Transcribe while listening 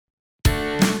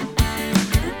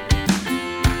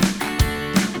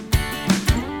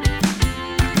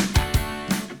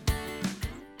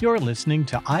You're listening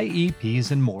to IEPs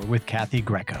and More with Kathy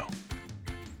Greco.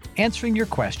 Answering your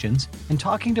questions and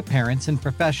talking to parents and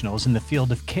professionals in the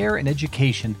field of care and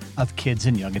education of kids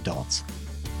and young adults.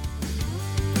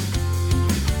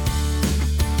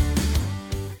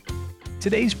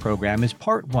 Today's program is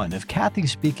part one of Kathy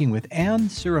speaking with Anne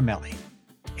Ciramelli.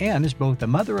 Anne is both a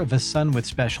mother of a son with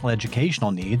special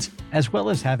educational needs, as well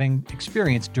as having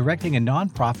experience directing a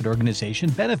nonprofit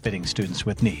organization benefiting students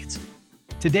with needs.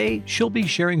 Today, she'll be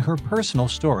sharing her personal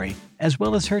story, as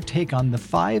well as her take on the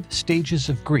 5 stages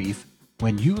of grief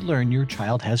when you learn your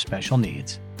child has special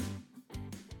needs.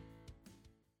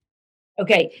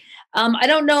 Okay. I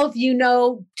don't know if you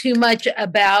know too much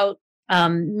about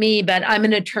me, but I'm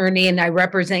an attorney and I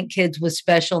represent kids with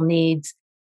special needs.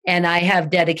 And I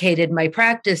have dedicated my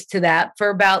practice to that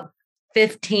for about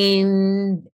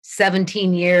 15,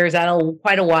 17 years,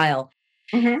 quite a while.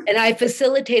 Mm-hmm. And I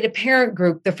facilitate a parent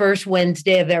group the first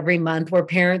Wednesday of every month where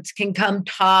parents can come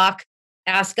talk,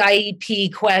 ask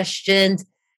IEP questions,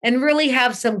 and really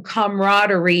have some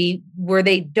camaraderie where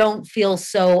they don't feel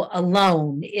so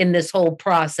alone in this whole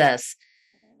process.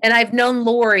 And I've known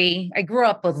Lori. I grew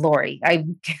up with Lori. I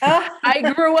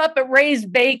grew up at Ray's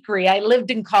Bakery. I lived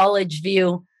in College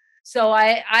View. So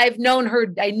I've known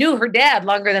her. I knew her dad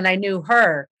longer than I knew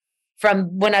her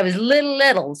from when I was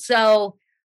little. So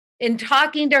in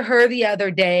talking to her the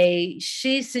other day,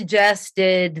 she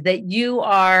suggested that you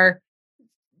are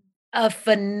a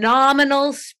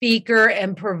phenomenal speaker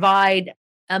and provide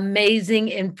amazing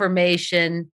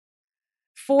information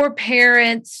for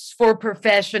parents, for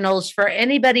professionals, for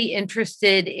anybody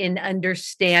interested in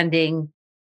understanding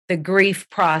the grief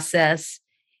process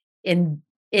in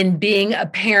being a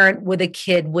parent with a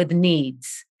kid with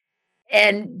needs.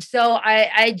 And so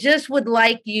I just would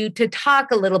like you to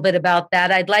talk a little bit about that.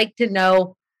 I'd like to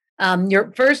know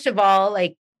your, first of all,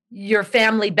 like your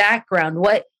family background.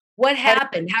 What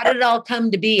happened? How did it all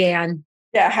come to be, Anne?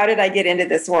 Yeah, how did I get into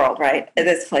this world, right?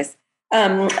 This place.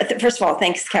 First of all,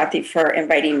 thanks, Kathy, for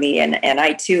inviting me. And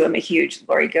I, too, am a huge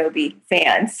Lori Goby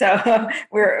fan. So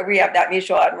we have that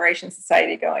mutual admiration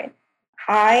society going.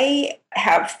 I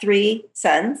have 3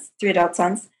 adult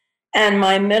sons. And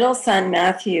my middle son,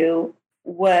 Matthew,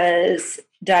 was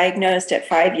diagnosed at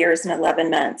 5 years and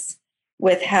 11 months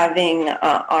with having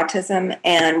autism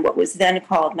and what was then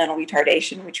called mental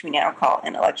retardation, which we now call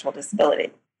intellectual disability.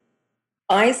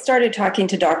 I started talking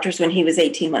to doctors when he was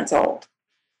 18 months old.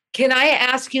 Can I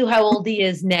ask you how old he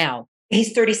is now?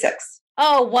 He's 36.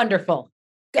 Oh, wonderful.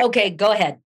 Okay, go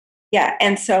ahead. Yeah,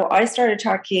 and so I started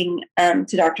talking to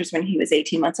doctors when he was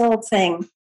 18 months old, saying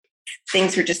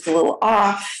things were just a little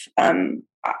off.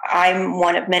 I'm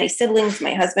one of many siblings.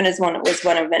 My husband was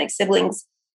one of many siblings,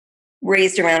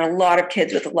 raised around a lot of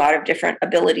kids with a lot of different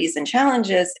abilities and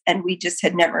challenges, and we just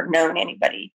had never known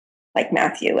anybody like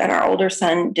Matthew. And our older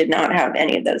son did not have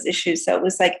any of those issues. So it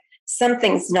was like,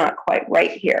 something's not quite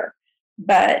right here.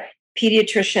 But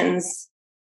pediatricians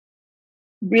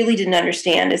really didn't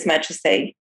understand as much as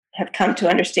they have come to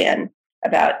understand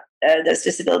about those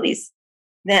disabilities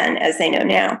then as they know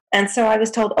now. And so I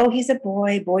was told, oh, he's a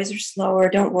boy. Boys are slower.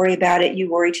 Don't worry about it. You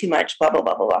worry too much, blah, blah,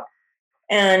 blah, blah, blah.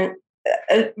 And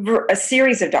a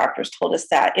series of doctors told us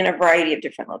that in a variety of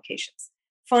different locations.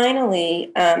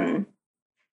 Finally,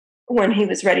 when he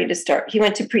was ready to start, he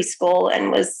went to preschool and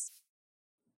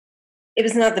it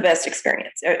was not the best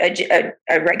experience, a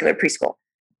regular preschool.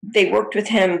 They worked with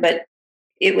him, but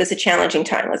it was a challenging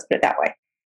time, let's put it that way.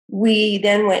 We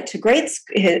then went to grade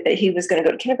school. He was going to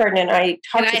go to kindergarten, and I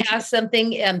talked Can I ask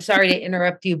something? I'm sorry to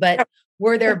interrupt you, but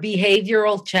were there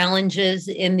behavioral challenges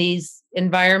in these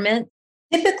environments?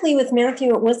 Typically with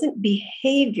Matthew, it wasn't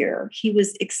behavior. He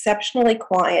was exceptionally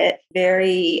quiet,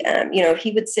 very,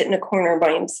 he would sit in a corner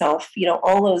by himself,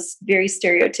 all those very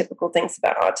stereotypical things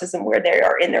about autism where they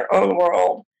are in their own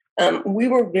world. We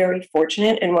were very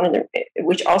fortunate, and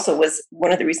which also was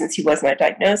one of the reasons he was not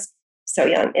diagnosed so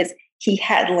young, is he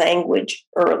had language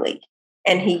early,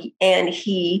 and he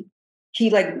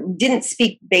didn't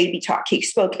speak baby talk. He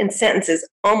spoke in sentences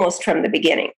almost from the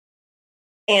beginning.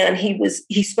 And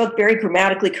he spoke very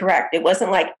grammatically correct. It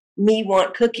wasn't like me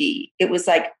want cookie. It was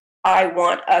like, I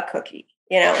want a cookie,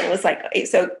 and it was like,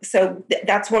 so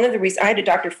that's one of the reasons I had a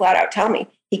doctor flat out tell me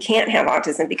he can't have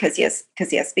autism because he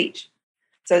has speech.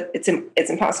 So it's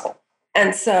impossible.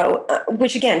 And so,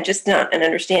 which again, just not an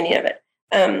understanding of it.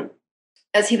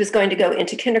 As he was going to go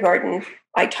into kindergarten,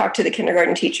 I talked to the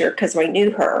kindergarten teacher because I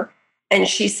knew her. And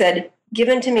she said, give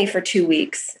him to me for 2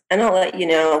 weeks and I'll let you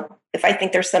know if I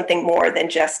think there's something more than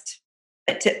just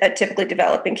a typically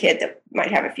developing kid that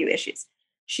might have a few issues.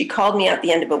 She called me at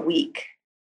the end of a week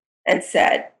and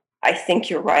said, I think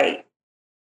you're right.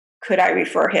 could I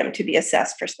refer him to be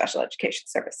assessed for special education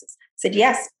services? I said,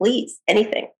 yes, please,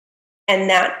 anything. And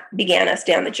that began us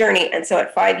down the journey. And so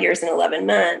at 5 years and 11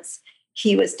 months,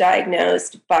 he was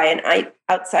diagnosed by an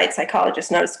outside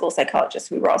psychologist, not a school psychologist.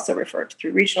 We were also referred to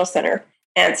through regional center.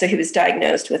 And so he was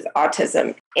diagnosed with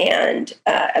autism and,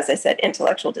 as I said,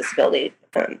 intellectual disability,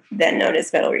 then known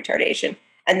as mental retardation.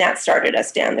 And that started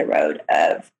us down the road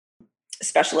of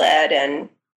special ed and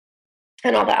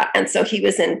all that. And so he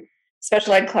was in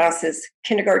special ed classes,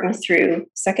 kindergarten through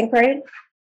second grade.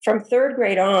 From third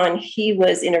grade on, he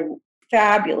was in a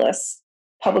fabulous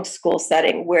public school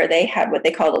setting where they had what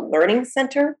they called a learning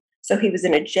center. So he was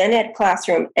in a gen ed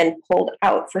classroom and pulled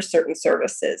out for certain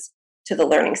services to the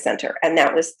learning center. And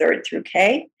that was third through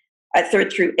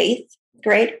eighth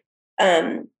grade.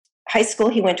 High school,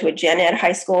 he went to a gen ed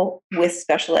high school with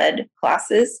special ed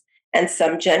classes and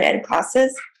some gen ed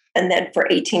classes. And then for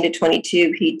 18 to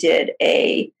 22, he did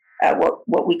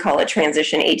what we call a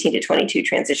transition, 18 to 22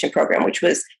 transition program, which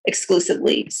was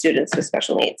exclusively students with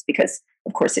special needs because,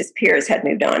 of course, his peers had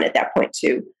moved on at that point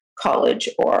to college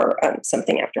or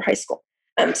something after high school.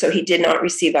 So he did not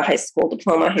receive a high school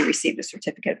diploma. He received a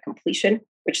certificate of completion,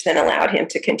 which then allowed him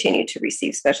to continue to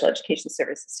receive special education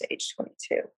services to age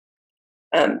 22.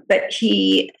 But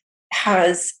he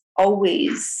has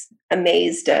always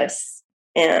amazed us.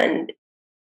 And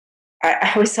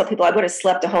I always tell people I would have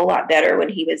slept a whole lot better when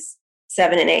he was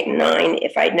 7 and 8 and 9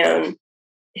 if I'd known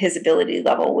his ability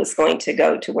level was going to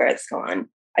go to where it's gone.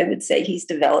 I would say he's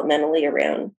developmentally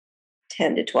around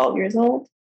 10 to 12 years old,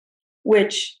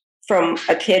 which from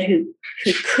a kid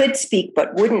who could speak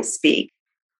but wouldn't speak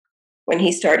when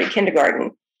he started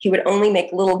kindergarten, he would only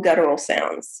make little guttural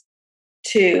sounds,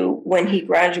 to when he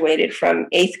graduated from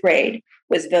 8th grade,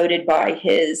 was voted by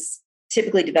his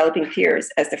typically developing peers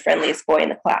as the friendliest boy in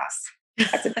the class.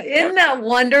 Isn't that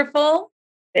wonderful?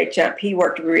 Big jump. He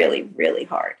worked really, really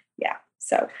hard. Yeah.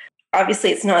 So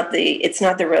obviously it's not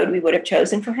the road we would have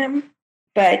chosen for him,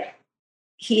 but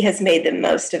he has made the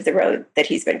most of the road that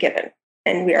he's been given.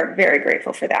 And we are very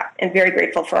grateful for that, and very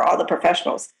grateful for all the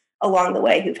professionals along the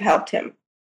way who've helped him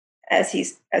as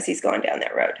he's gone down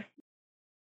that road.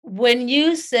 When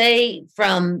you say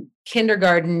from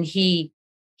kindergarten, he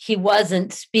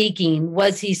wasn't speaking,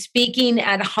 was he speaking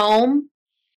at home,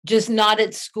 just not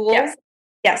at school?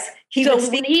 Yes.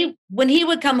 When he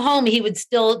would come home, he would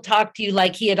still talk to you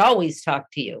like he had always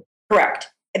talked to you. Correct.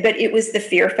 But it was the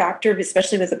fear factor,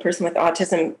 especially with a person with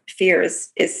autism. Fear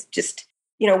is just,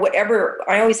 whatever.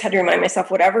 I always had to remind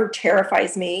myself, whatever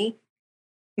terrifies me,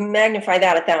 magnify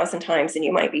that 1,000 times and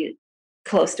you might be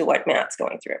close to what Matt's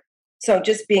going through. So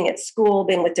just being at school,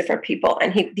 being with different people,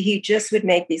 and he just would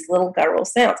make these little guttural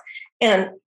sounds. And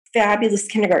fabulous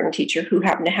kindergarten teacher who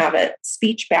happened to have a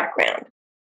speech background,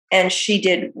 and she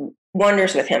did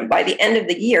wonders with him. By the end of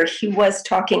the year, he was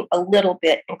talking a little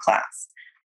bit in class.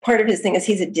 Part of his thing is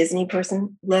he's a Disney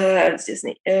person, loves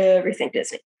Disney, everything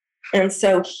Disney. And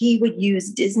so he would use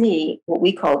Disney, what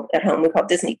we call at home, we call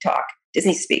Disney talk,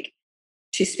 Disney speak,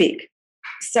 to speak.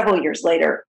 Several years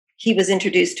later, he was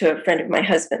introduced to a friend of my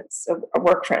husband's, a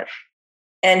work friend,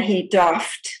 and he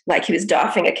doffed, like he was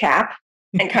doffing a cap,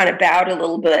 and kind of bowed a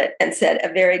little bit and said,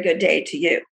 "A very good day to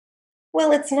you."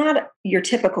 Well, it's not your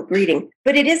typical greeting,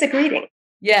 but it is a greeting.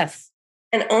 Yes.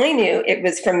 And I knew it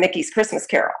was from Mickey's Christmas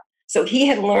Carol. So he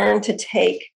had learned to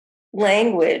take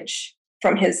language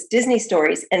from his Disney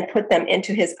stories and put them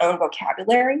into his own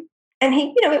vocabulary. And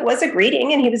he, it was a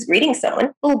greeting, and he was greeting someone,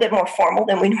 a little bit more formal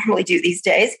than we normally do these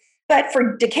days. But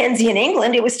for Dickensian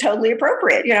England, it was totally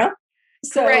appropriate,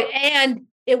 So, right. And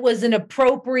it was an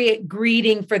appropriate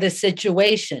greeting for the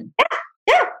situation.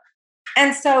 Yeah.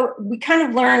 And so we kind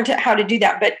of learned how to do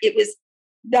that. But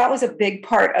that was a big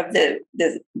part of the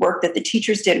work that the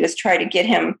teachers did, was try to get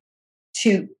him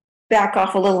to back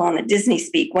off a little on the Disney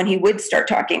speak when he would start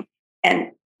talking,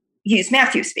 and use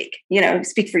Matthew speak,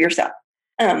 speak for yourself.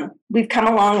 We've come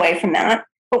a long way from that,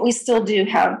 but we still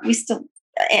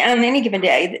on any given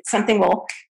day,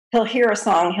 he'll hear a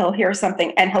song, he'll hear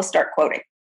something, and he'll start quoting.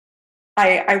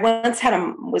 I once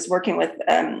was working with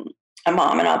a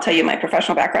mom, and I'll tell you my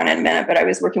professional background in a minute, but I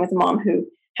was working with a mom who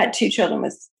had 2 children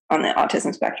on the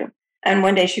autism spectrum. And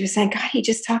one day she was saying, "God, he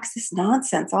just talks this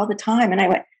nonsense all the time." And I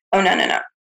went, "Oh, no.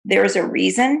 There's a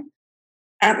reason.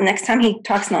 Next time he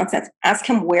talks nonsense, ask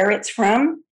him where it's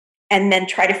from, and then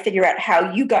try to figure out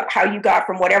how you got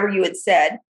from whatever you had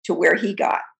said to where he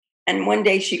got." And one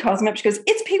day she calls me up, she goes,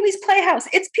 "It's Pee-wee's Playhouse.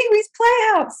 It's Pee-wee's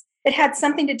Playhouse." It had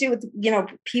something to do with,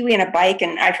 Pee-wee and a bike.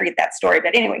 And I forget that story,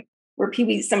 but anyway, where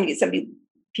Pee-wee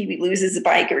loses a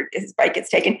bike, or his bike gets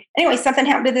taken. Anyway, something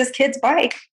happened to this kid's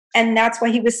bike. And that's why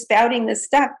he was spouting this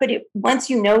stuff. But once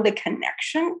you know the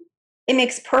connection, it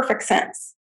makes perfect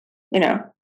sense, you know.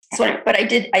 So, but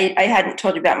I hadn't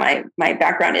told you about my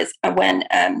background is when,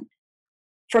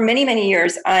 for many, many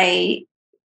years,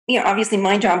 obviously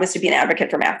my job was to be an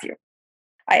advocate for Matthew.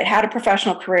 I had had a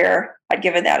professional career. I'd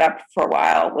given that up for a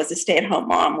while, was a stay-at-home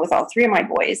mom with all three of my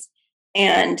boys,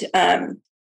 and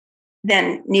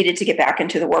then needed to get back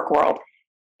into the work world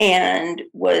and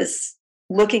was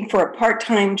looking for a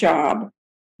part-time job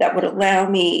that would allow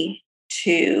me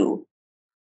to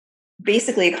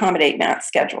basically accommodate Matt's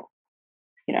schedule,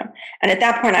 you know. And at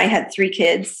that point I had 3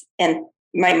 kids, and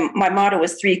my motto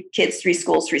was 3 kids, 3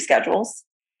 schools, 3 schedules.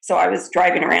 So I was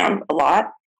driving around a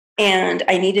lot, and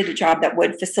I needed a job that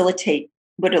would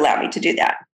allow me to do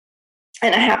that.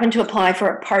 And I happened to apply for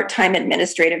a part-time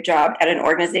administrative job at an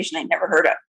organization I'd never heard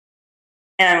of.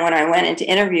 And when I went into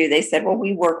interview, they said, well,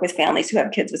 we work with families who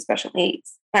have kids with special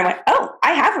needs. And I went, oh,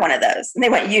 I have one of those. And they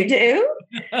went, you do?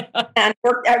 And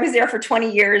I was there for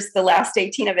 20 years. The last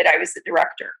 18 of it, I was the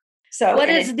director. So what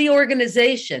is the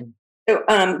organization? So,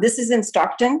 this is in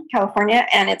Stockton, California,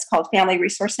 and it's called Family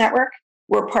Resource Network.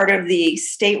 We're part of the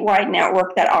statewide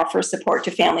network that offers support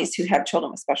to families who have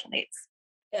children with special needs.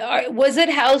 Was it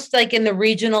housed like in the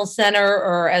regional center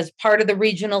or as part of the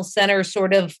regional center,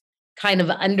 sort of kind of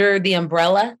under the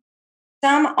umbrella?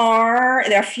 Some are.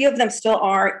 There are a few of them still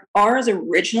are. Ours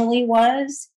originally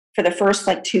was for the first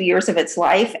 2 years of its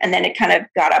life, and then it kind of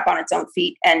got up on its own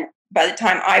feet. And by the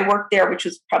time I worked there, which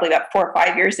was probably about 4 or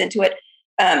 5 years into it,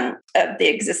 of the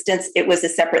existence, it was a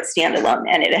separate standalone,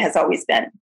 and it has always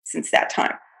been since that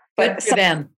time. But for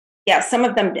them. Yeah, some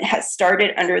of them has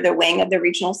started under the wing of the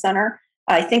regional center.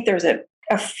 I think there's a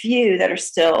few that are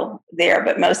still there,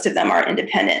 but most of them are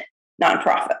independent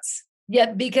nonprofits.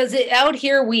 Yeah, because out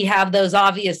here we have those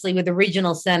obviously with the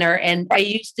regional center, and I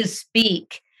used to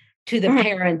speak to the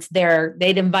parents there.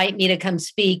 They'd invite me to come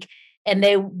speak, and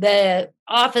the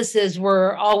offices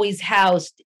were always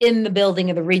housed in the building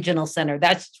of the regional center.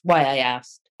 That's why I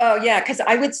asked. Oh yeah, because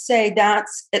I would say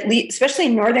that's at least, especially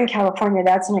in Northern California,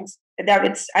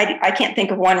 I can't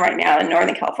think of one right now in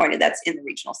Northern California that's in the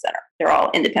regional center. They're all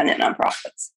independent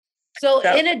nonprofits. So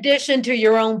in addition to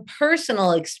your own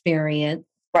personal experience,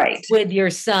 right, with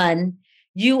your son,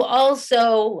 you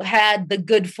also had the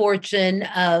good fortune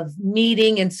of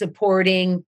meeting and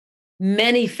supporting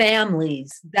many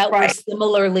families that were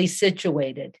similarly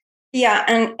situated. Yeah,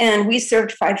 and we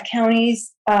served 5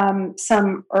 counties,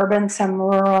 some urban, some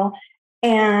rural,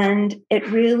 and it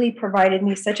really provided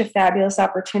me such a fabulous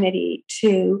opportunity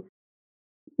to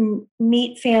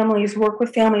meet families, work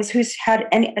with families who's had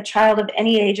a child of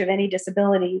any age, of any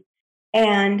disability,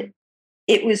 and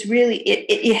it was really,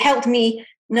 it helped me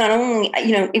not only,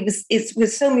 it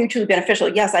was so mutually beneficial.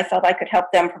 Yes, I felt I could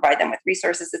help them, provide them with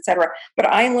resources, et cetera. But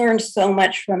I learned so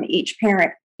much from each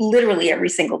parent, literally every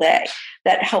single day,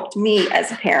 that helped me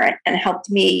as a parent and helped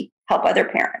me help other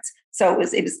parents. So it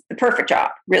was the perfect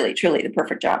job, really, truly the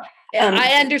perfect job.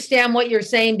 I understand what you're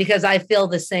saying because I feel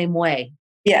the same way.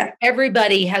 Yeah.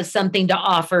 Everybody has something to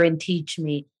offer and teach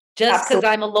me. Just because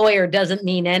I'm a lawyer doesn't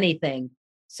mean anything.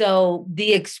 So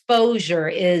the exposure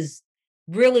is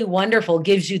really wonderful,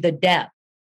 gives you the depth.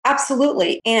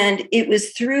 Absolutely. And it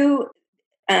was through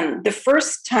the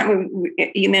first time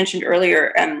you mentioned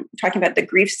earlier, talking about the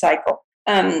grief cycle,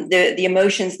 the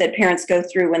emotions that parents go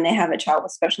through when they have a child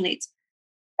with special needs.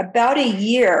 About a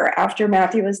year after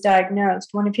Matthew was diagnosed,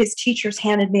 one of his teachers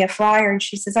handed me a flyer, and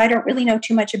she says, I don't really know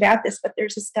too much about this, but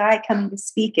there's this guy coming to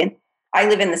speak. And I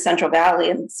live in the Central Valley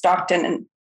in Stockton. And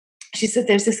she said,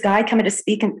 there's this guy coming to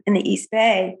speak in the East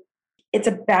Bay. It's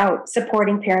about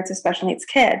supporting parents with special needs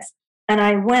kids. And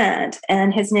I went,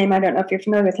 and his name, I don't know if you're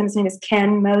familiar with him, his name is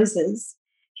Ken Moses.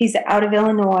 He's out of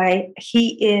Illinois.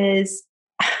 He is,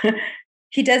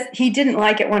 he didn't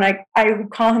like it when I would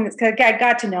call him, because I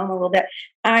got to know him a little bit.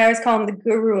 I always call him the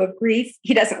guru of grief.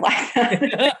 He doesn't like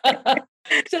that.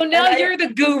 So now you're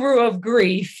the guru of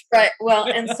grief. Right. Well,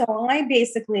 and so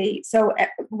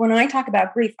when I talk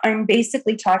about grief, I'm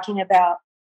basically talking about,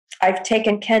 I've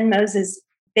taken Ken Moses'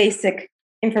 basic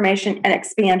information and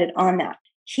expanded on that.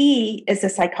 He is a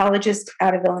psychologist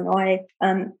out of Illinois.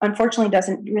 Unfortunately,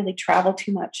 doesn't really travel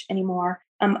too much anymore.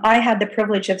 I had the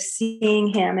privilege of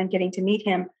seeing him and getting to meet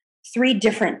him 3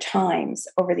 different times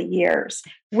over the years,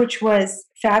 which was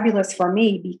fabulous for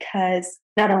me because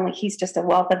not only he's just a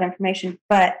wealth of information,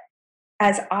 but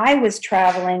as I was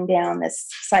traveling down this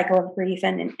cycle of grief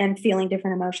and feeling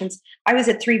different emotions, I was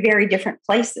at 3 very different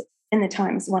places in the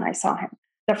times when I saw him.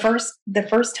 The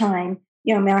first time,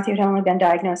 Matthew had only been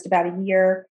diagnosed about a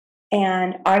year,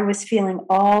 and I was feeling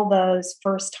all those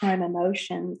first time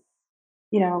emotions,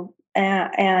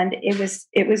 and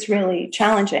it was really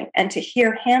challenging. And to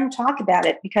hear him talk about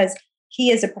it, because he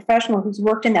is a professional who's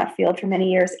worked in that field for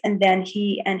many years. And then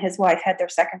he and his wife had their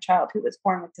second child who was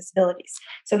born with disabilities.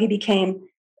 So he became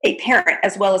a parent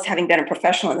as well as having been a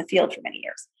professional in the field for many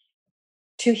years.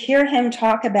 To hear him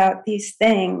talk about these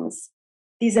things,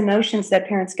 these emotions that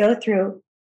parents go through,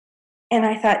 and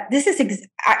I thought, this is,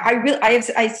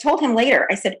 I told him later,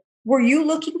 I said, were you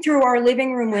looking through our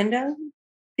living room window?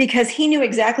 Because he knew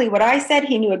exactly what I said.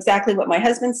 He knew exactly what my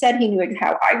husband said. He knew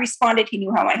how I responded. He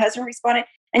knew how my husband responded.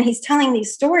 And he's telling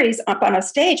these stories up on a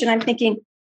stage. And I'm thinking,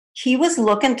 he was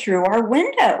looking through our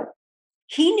window.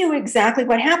 He knew exactly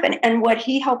what happened. And what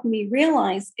he helped me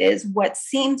realize is what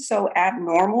seemed so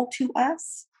abnormal to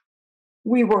us,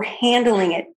 we were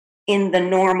handling it in the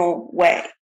normal way.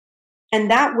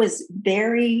 And that was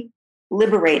very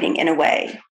liberating in a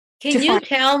way. Can you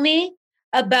tell me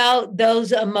about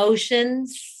those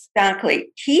emotions? Exactly.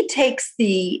 He takes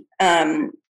the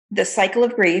cycle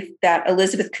of grief that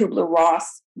Elizabeth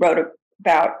Kubler-Ross wrote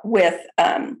about with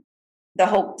the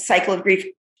whole cycle of grief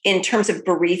in terms of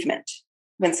bereavement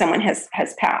when someone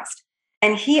has passed.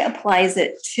 And he applies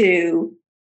it to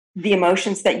the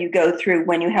emotions that you go through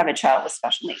when you have a child with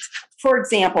special needs. For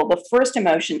example, the first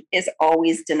emotion is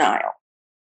always denial.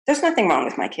 There's nothing wrong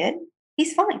with my kid.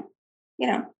 He's fine,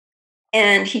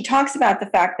 And he talks about the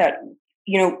fact that,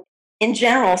 in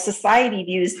general, society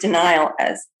views denial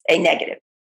as a negative.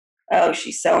 Oh,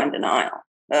 she's so in denial.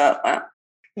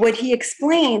 What he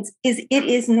explains is it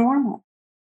is normal.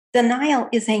 Denial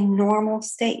is a normal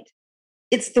state.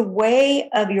 It's the way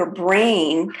of your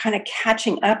brain kind of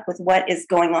catching up with what is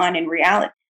going on in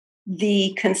reality.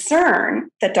 The concern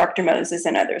that Dr. Moses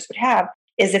and others would have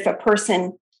is if a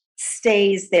person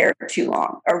stays there too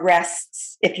long,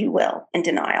 arrests, if you will, in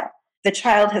denial. The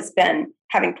child has been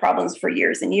having problems for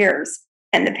years and years,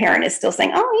 and the parent is still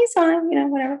saying, oh, he's fine,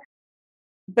 whatever.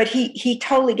 But he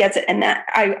totally gets it. And that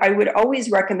I would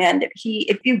always recommend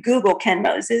if you Google Ken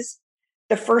Moses,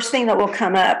 the first thing that will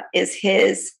come up is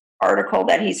his article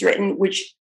that he's written,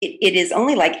 which it is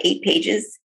only like 8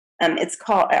 pages. It's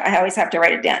called, I always have to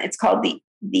write it down. It's called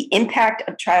The Impact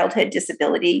of Childhood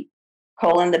Disability,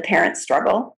 the Parent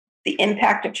Struggle. The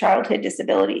Impact of Childhood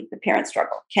Disability, the Parent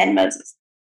Struggle, Ken Moses.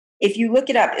 If you look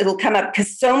it up, it'll come up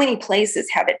because so many places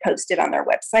have it posted on their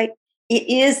website. It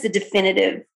is the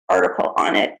definitive article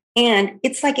on it. And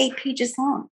it's like 8 pages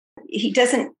long. He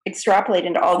doesn't extrapolate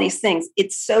into all these things.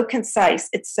 It's so concise.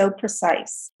 It's so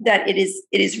precise that it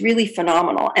is really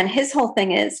phenomenal. And his whole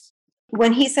thing is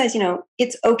when he says,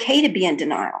 it's okay to be in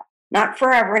denial, not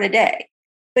forever and a day,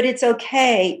 but it's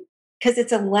okay because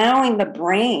it's allowing the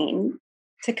brain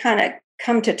to kind of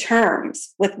come to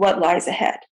terms with what lies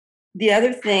ahead. The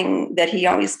other thing that he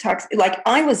always talks,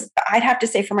 I'd have to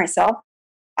say for myself,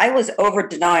 I was over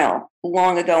denial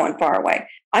long ago and far away.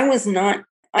 Probably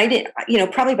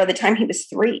by the time he was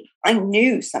 3, I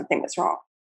knew something was wrong.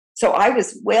 So I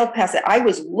was well past it. I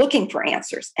was looking for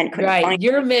answers and couldn't find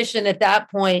Your mission at that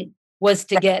point was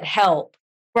to get help.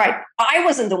 Right. I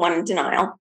wasn't the one in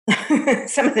denial.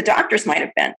 Some of the doctors might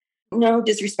have been. No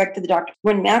disrespect to the doctor.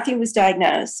 When Matthew was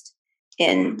diagnosed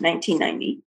in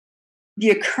 1990,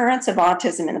 the occurrence of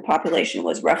autism in the population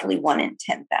was roughly 1 in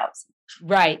 10,000.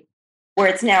 Right. Where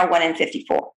it's now 1 in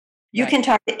 54. You can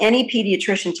talk to any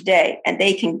pediatrician today and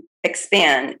they can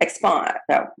expand.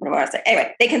 No, what do I want to say?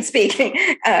 Anyway, they can speak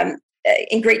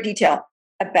in great detail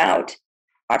about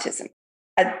autism.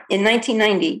 In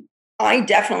 1990, I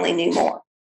definitely knew more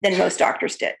than most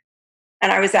doctors did.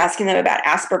 And I was asking them about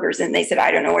Asperger's, and they said, I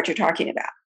don't know what you're talking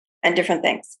about, and different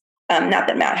things. Not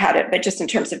that Matt had it, but just in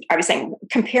terms of, I was saying,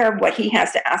 compare what he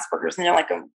has to Asperger's. And they're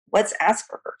like, what's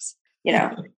Asperger's?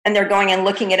 And they're going and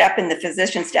looking it up in the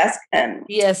physician's desk.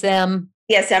 DSM.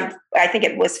 I think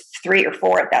it was 3 or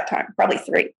 4 at that time, probably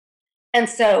 3. And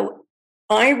so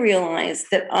I realized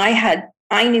that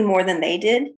I knew more than they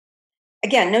did.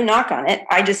 Again, no knock on it.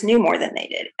 I just knew more than they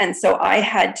did. And so I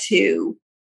had to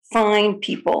find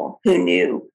people who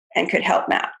knew and could help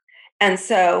Matt. And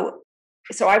so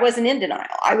I wasn't in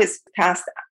denial. I was past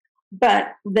that.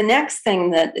 But the next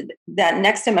thing that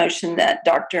next emotion that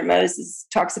Dr. Moses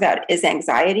talks about is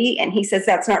anxiety. And he says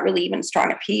that's not really even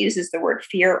strong. He uses the word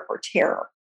fear or terror.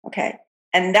 Okay.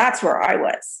 And that's where I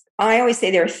was. I always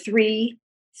say there are 3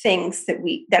 things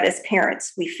that as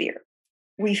parents we fear.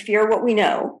 We fear what we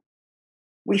know.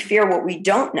 We fear what we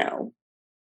don't know.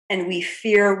 And we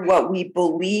fear what we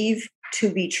believe to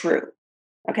be true.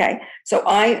 Okay. So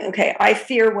I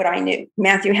fear what I knew.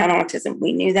 Matthew had autism.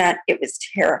 We knew that. It was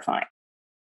terrifying.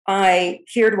 I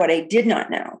feared what I did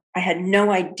not know. I had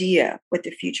no idea what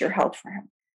the future held for him.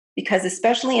 Because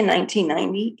especially in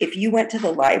 1990, if you went to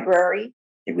the library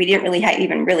We didn't really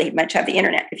even really much have the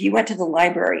internet. If you went to the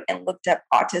library and looked up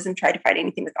autism, tried to find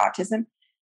anything with autism,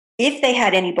 if they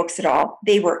had any books at all,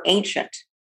 they were ancient.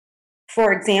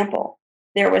 For example,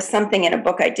 there was something in a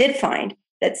book I did find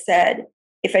that said,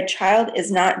 if a child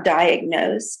is not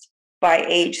diagnosed by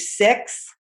age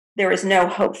 6, there is no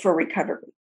hope for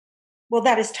recovery. Well,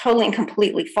 that is totally and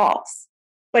completely false.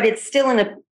 But it's still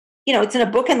it's in a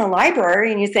book in the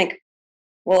library, and you think,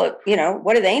 well,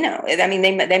 what do they know? I mean,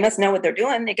 they must know what they're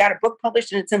doing. They got a book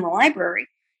published and it's in the library.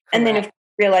 Correct. And then if you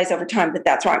realize over time that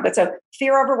that's wrong. But so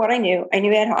fear over what I knew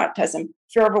he had autism.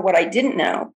 Fear over what I didn't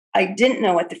know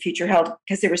what the future held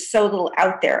because there was so little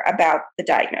out there about the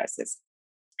diagnosis.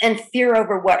 And fear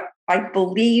over what I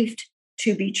believed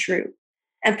to be true.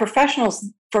 And for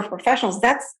professionals,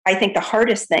 that's, I think, the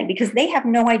hardest thing because they have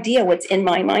no idea what's in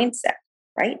my mindset,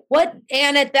 right?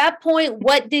 And at that point,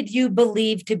 what did you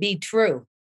believe to be true?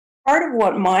 Part of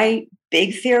what my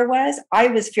big fear was, I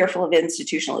was fearful of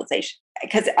institutionalization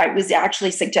because it was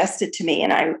actually suggested to me,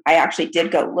 and I actually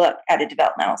did go look at a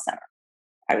developmental center.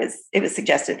 It was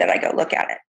suggested that I go look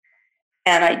at it.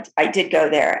 And I did go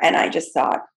there, and I just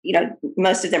thought,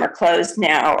 most of them are closed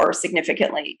now or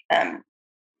significantly.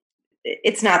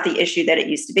 It's not the issue that it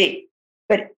used to be.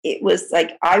 But it was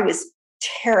like I was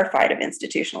terrified of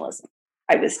institutionalism.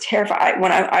 I was terrified.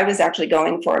 When I was actually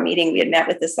going for a meeting, we had met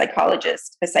with this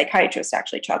psychiatrist,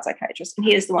 actually, child psychiatrist, and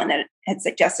he is the one that had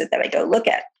suggested that I go look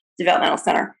at developmental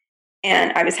center.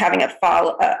 And I was having a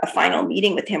final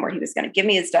meeting with him where he was going to give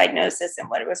me his diagnosis and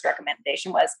what his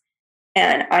recommendation was.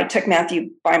 And I took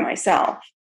Matthew by myself.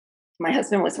 My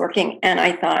husband was working, and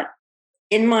I thought,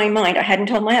 in my mind, I hadn't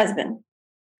told my husband.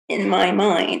 In my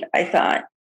mind, I thought,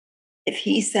 if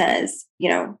he says,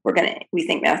 we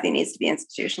think Matthew needs to be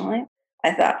institutionalized,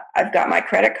 I thought, I've got my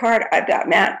credit card, I've got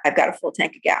Matt, I've got a full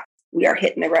tank of gas. We are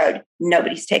hitting the road.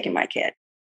 Nobody's taking my kid.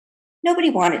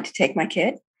 Nobody wanted to take my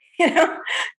kid.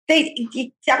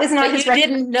 That was not his. You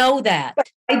didn't know that. But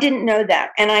I didn't know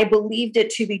that, and I believed it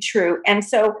to be true. And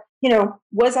so,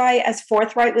 was I as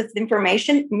forthright with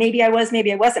information? Maybe I was,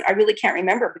 maybe I wasn't. I really can't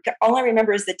remember because all I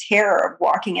remember is the terror of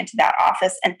walking into that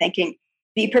office and thinking,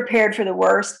 "Be prepared for the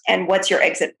worst, and what's your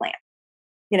exit plan?"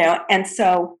 And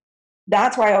so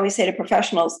that's why I always say to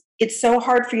professionals, it's so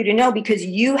hard for you to know because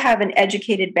you have an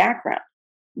educated background.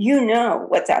 You know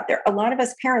what's out there. A lot of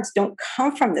us parents don't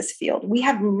come from this field. We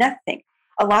have nothing.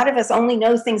 A lot of us only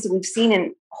know things that we've seen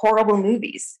in horrible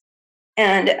movies,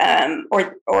 and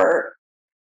or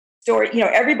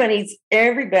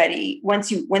everybody.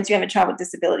 Once you have a child with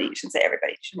disability, you shouldn't say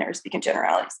everybody. You should never speak in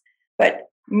generalities. But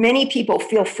many people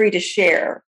feel free to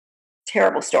share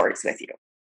terrible stories with you.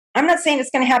 I'm not saying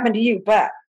it's going to happen to you,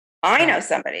 but I know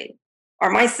somebody, or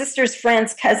my sister's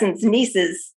friend's cousin's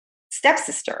niece's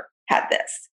stepsister had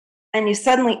this. And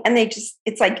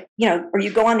it's like, or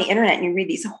you go on the internet and you read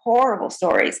these horrible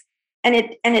stories and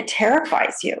it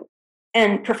terrifies you.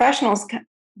 And professionals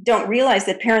don't realize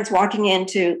that parents walking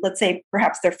into, let's say,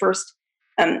 perhaps their first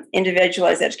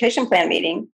individualized education plan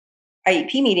meeting,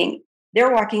 IEP meeting,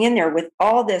 they're walking in there with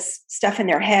all this stuff in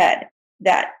their head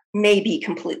that may be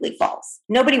completely false.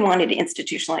 Nobody wanted to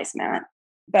institutionalize Matt,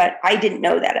 but I didn't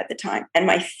know that at the time. And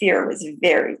my fear was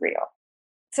very real.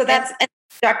 So and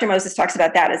Dr. Moses talks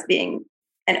about that as being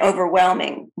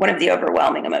one of the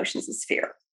overwhelming emotions is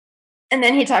fear. And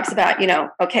then he talks about,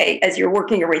 as you're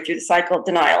working your way through the cycle,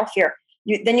 denial, fear,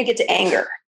 then you get to anger.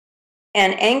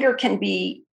 And anger can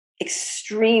be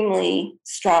extremely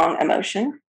strong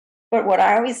emotion. But what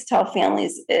I always tell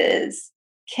families is,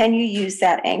 can you use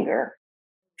that anger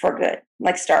for good?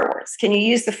 Like Star Wars. Can you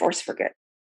use the Force for good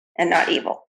and not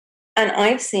evil? And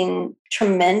I've seen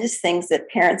tremendous things that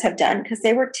parents have done because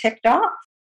they were ticked off.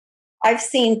 I've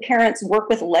seen parents work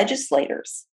with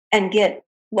legislators and get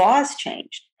laws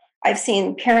changed. I've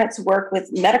seen parents work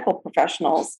with medical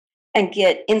professionals and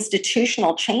get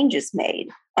institutional changes made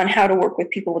on how to work with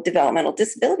people with developmental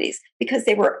disabilities because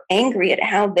they were angry at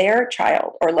how their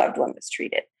child or loved one was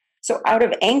treated. So out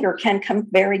of anger can come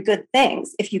very good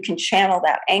things if you can channel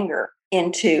that anger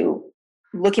into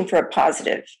looking for a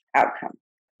positive outcome.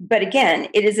 But again,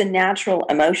 it is a natural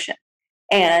emotion.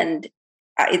 And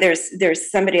there's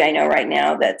somebody I know right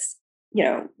now that's,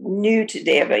 new to,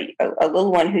 they have a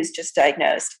little one who's just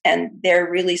diagnosed, and they're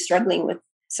really struggling with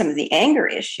some of the anger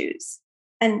issues.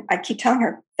 And I keep telling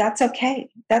her, that's okay.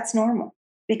 That's normal.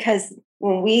 Because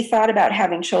when we thought about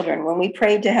having children, when we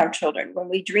prayed to have children, when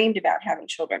we dreamed about having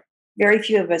children, very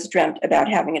few of us dreamt about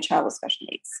having a child with special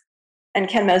needs. And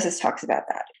Ken Moses talks about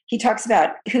that. He talks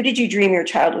about, who did you dream your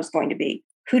child was going to be?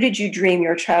 Who did you dream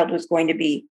your child was going to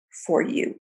be for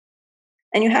you?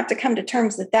 And you have to come to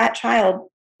terms that child,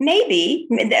 maybe,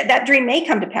 that dream may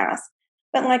come to pass,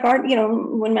 But like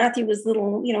when Matthew was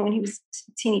little, when he was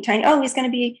teeny tiny, oh, he's going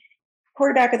to be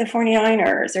quarterback of the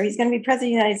 49ers, or he's going to be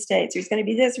president of the United States, or he's going to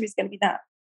be this, or he's going to be that.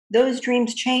 Those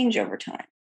dreams change over time.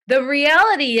 The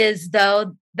reality is,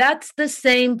 though, that's the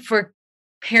same for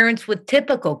parents with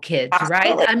typical kids,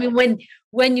 Absolutely. right? I mean,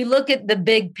 when you look at the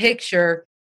big picture,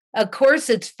 of course,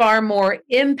 it's far more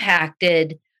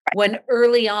impacted when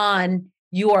early on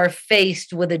you are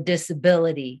faced with a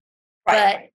disability.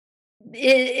 Right. But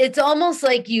it's almost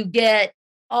like you get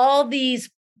all these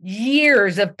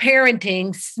years of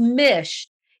parenting smished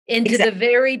into the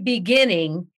very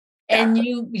beginning, and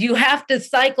you have to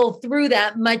cycle through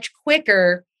that much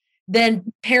quicker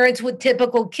than parents with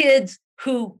typical kids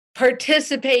who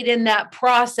participate in that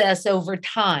process over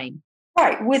time.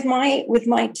 Right. With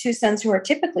my two sons who are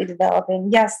typically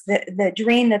developing, yes, the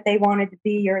dream that they wanted to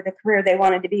be or the career they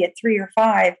wanted to be at 3 or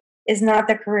 5 is not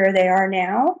the career they are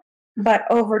now. But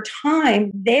over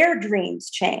time, their dreams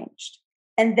changed,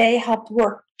 and they helped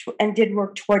work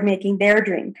toward making their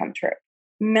dream come true.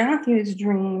 Matthew's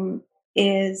dream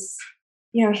is,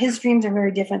 his dreams are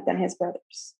very different than his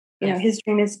brother's. His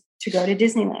dream is to go to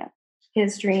Disneyland.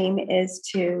 His dream is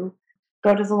to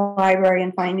go to the library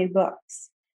and find new books.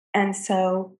 And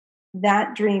so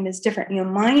that dream is different.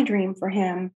 My dream for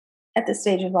him at the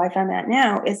stage of life I'm at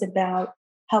now is about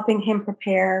helping him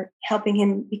prepare, helping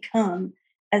him become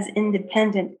as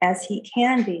independent as he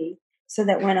can be, so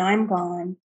that when I'm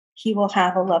gone, he will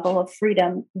have a level of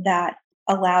freedom that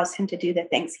allows him to do the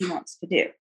things he wants to do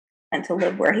and to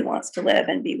live where he wants to live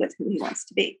and be with who he wants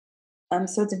to be.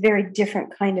 So it's a very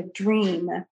different kind of dream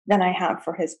than I have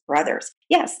for his brothers.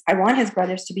 Yes, I want his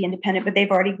brothers to be independent, but they've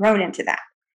already grown into that.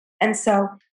 And so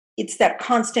it's that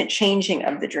constant changing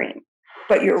of the dream.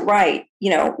 But you're right.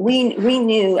 We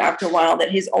knew after a while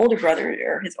that his older brother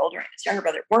or his younger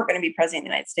brother weren't going to be president of the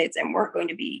United States and weren't going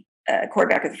to be a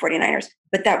quarterback of the 49ers,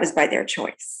 but that was by their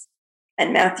choice.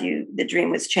 And Matthew, the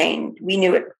dream was changed. We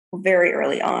knew it very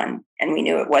early on, and we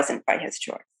knew it wasn't by his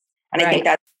choice. And I think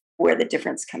that's where the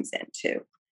difference comes in too.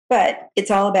 But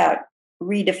it's all about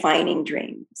redefining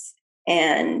dreams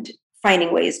and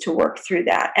finding ways to work through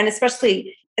that. And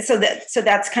especially, so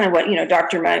that's kind of what,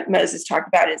 Dr. Moses talked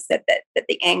about, is that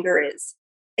the anger is,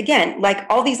 again, like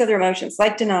all these other emotions,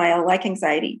 like denial, like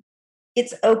anxiety,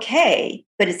 it's okay,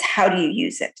 but it's how do you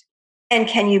use it? And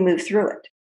can you move through it?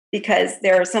 Because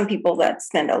there are some people that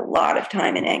spend a lot of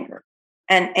time in anger,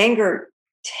 and anger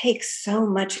takes so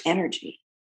much energy.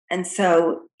 And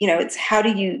so, it's how do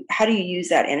you use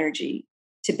that energy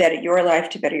to better your life,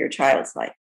 to better your child's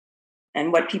life?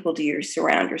 And what people do you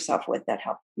surround yourself with that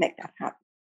help make that happen?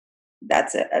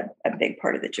 That's a big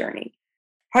part of the journey.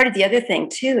 Part of the other thing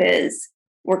too is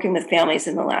working with families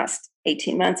in the last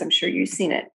 18 months. I'm sure you've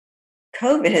seen it.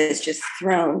 COVID has just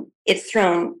thrown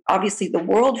obviously the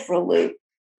world for a loop.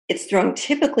 It's thrown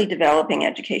typically developing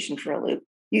education for a loop.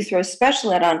 You throw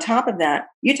special ed on top of that.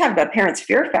 You talk about parents'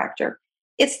 fear factor.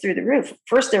 It's through the roof.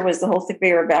 First, there was the whole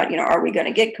fear about, are we going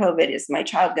to get COVID? Is my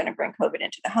child going to bring COVID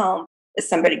into the home? Is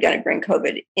somebody going to bring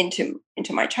COVID into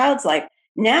my child's life?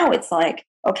 Now it's like,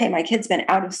 okay, my kid's been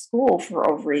out of school for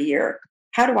over a year.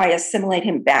 How do I assimilate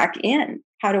him back in?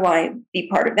 How do I be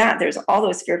part of that? There's all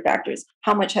those fear factors.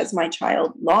 How much has my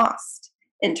child lost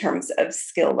in terms of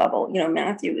skill level?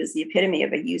 Matthew is the epitome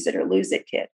of a use it or lose it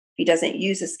kid. If he doesn't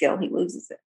use a skill, he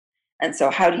loses it. And so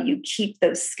how do you keep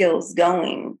those skills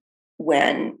going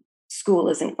when school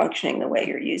isn't functioning the way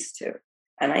you're used to?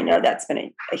 And I know that's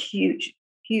been a huge,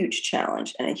 huge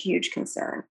challenge and a huge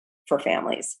concern for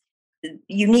families,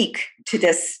 unique to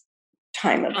this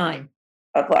time of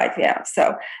life. Yeah.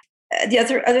 So the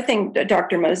other thing that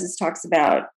Dr. Moses talks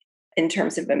about in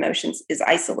terms of emotions is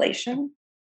isolation.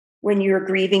 When you're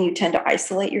grieving, you tend to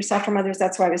isolate yourself from others.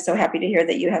 That's why I was so happy to hear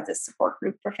that you have this support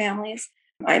group for families.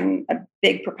 I'm a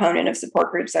big proponent of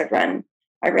support groups. I ran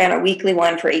a weekly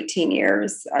one for 18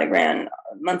 years. I ran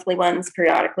monthly ones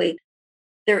periodically.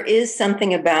 There is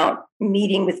something about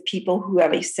meeting with people who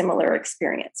have a similar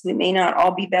experience. We may not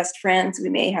all be best friends. We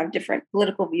may have different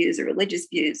political views or religious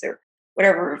views or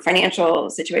whatever,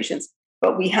 financial situations,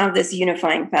 but we have this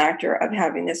unifying factor of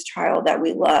having this child that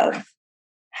we love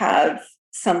have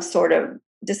some sort of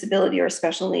disability or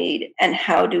special need. And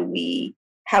how do we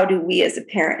as a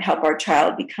parent help our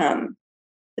child become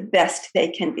the best they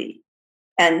can be?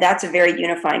 And that's a very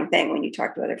unifying thing when you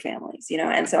talk to other families,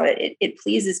 and so it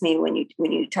pleases me when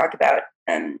you talk about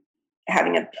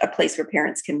having a place where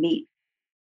parents can meet,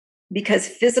 because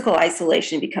physical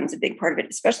isolation becomes a big part of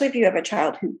it, especially if you have a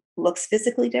child who looks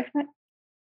physically different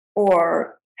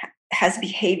or has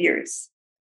behaviors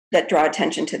that draw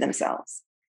attention to themselves.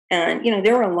 And,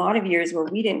 there were a lot of years where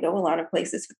we didn't go a lot of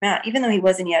places with Matt, even though he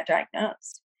wasn't yet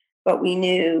diagnosed. But we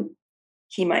knew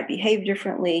he might behave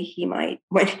differently. He might,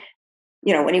 when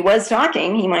he was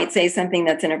talking, he might say something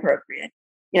that's inappropriate,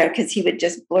 because he would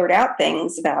just blurt out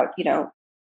things about,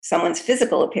 someone's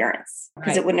physical appearance,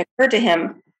 because it wouldn't occur to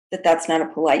him that that's not a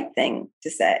polite thing to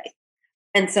say.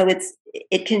 And so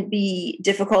it can be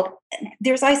difficult.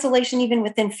 There's isolation even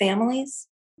within families,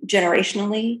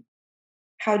 generationally.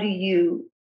 How do you,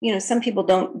 some people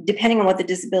don't, depending on what the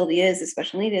disability is, the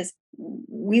special need is,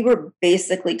 we were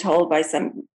basically told by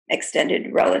some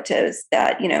extended relatives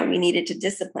that, we needed to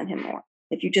discipline him more.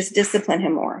 If you just discipline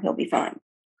him more, he'll be fine.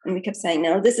 And we kept saying,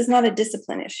 no, this is not a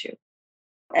discipline issue.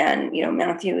 And,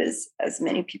 Matthew is, as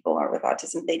many people are with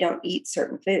autism, they don't eat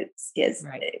certain foods.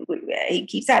 He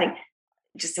keeps adding.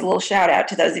 Just a little shout out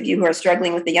to those of you who are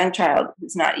struggling with a young child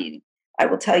who's not eating. I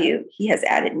will tell you, he has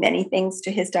added many things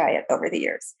to his diet over the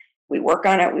years. We work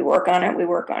on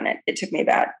it. It took me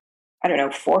about,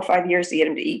 4 or 5 years to get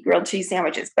him to eat grilled cheese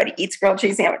sandwiches, but he eats grilled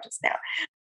cheese sandwiches now.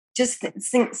 Just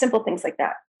simple things like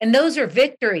that. And those are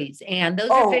victories, and those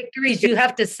are victories you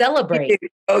have to celebrate.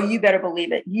 Oh, you better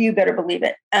believe it.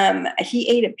 He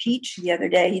ate a peach the other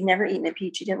day. He'd never eaten a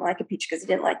peach. He didn't like a peach because he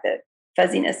didn't like the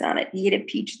fuzziness on it. He ate a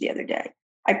peach the other day.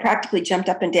 I practically jumped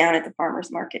up and down at the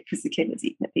farmer's market because the kid was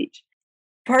eating a peach.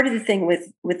 Part of the thing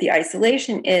with the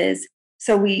isolation is,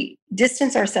 so we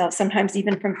distance ourselves sometimes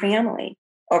even from family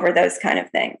over those kind of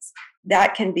things.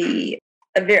 That can be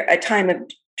a time of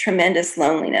tremendous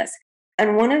loneliness.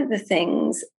 And one of the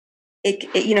things,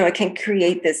 it can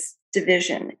create this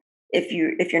division if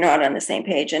you're not on the same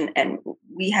page. And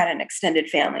we had an extended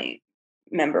family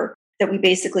member that we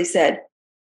basically said,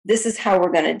 this is how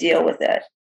we're going to deal with it.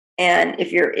 And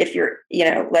if you're,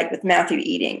 like with Matthew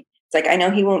eating, it's like, I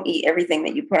know he won't eat everything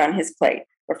that you put on his plate,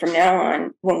 but from now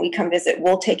on, when we come visit,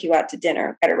 we'll take you out to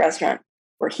dinner at a restaurant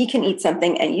where he can eat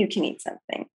something and you can eat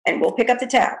something, and we'll pick up the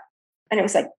tab. And it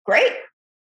was like, great.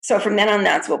 So from then on,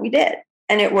 that's what we did.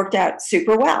 And it worked out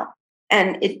super well.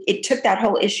 And it took that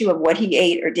whole issue of what he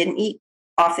ate or didn't eat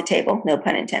off the table, no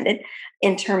pun intended,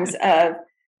 in terms of,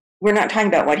 we're not talking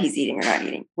about what he's eating or not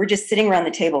eating. We're just sitting around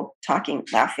the table, talking,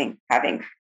 laughing, having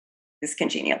this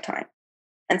congenial time.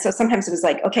 And so sometimes it was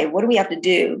like, okay, what do we have to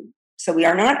do so we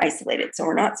are not isolated, so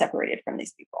we're not separated from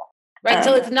these people? Right.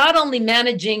 So it's not only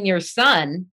managing your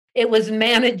son, it was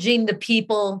managing the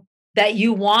people that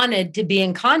you wanted to be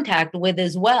in contact with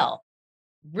as well.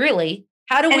 Really,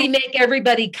 how do we make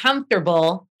everybody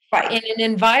comfortable in an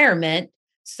environment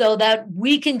so that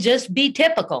we can just be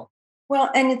typical? Well,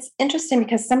 and it's interesting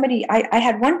because I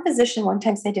had one physician one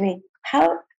time say to me,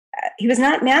 he was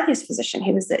not Matthew's physician.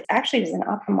 He was an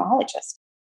ophthalmologist.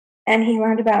 And he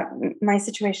learned about my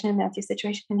situation and Matthew's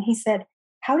situation. And he said,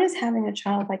 how does having a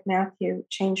child like Matthew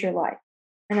change your life?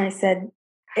 And I said,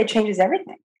 it changes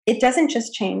everything. It doesn't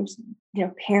just change,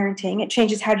 parenting. It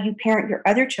changes how do you parent your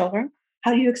other children?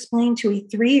 How do you explain to a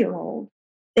 3-year-old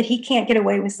that he can't get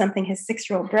away with something his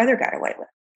 6-year-old brother got away with?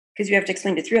 Because you have to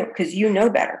explain to 3-year-old because you know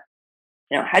better.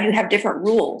 How do you have different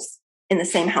rules in the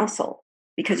same household?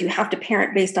 Because you have to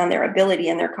parent based on their ability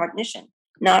and their cognition,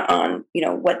 not on,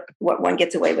 what one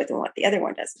gets away with and what the other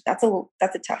one does. That's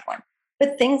a tough one.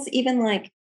 But things even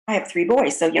like, I have 3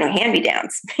 boys, so,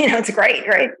 hand-me-downs, it's great,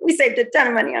 right? We saved a ton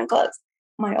of money on clothes.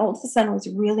 My oldest son was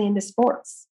really into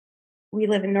sports. We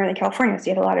live in Northern California, so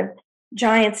you have a lot of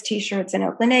Giants t-shirts and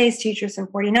Oakland A's t-shirts and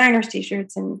 49ers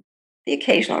t-shirts and the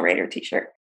occasional Raider t-shirt.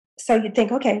 So you'd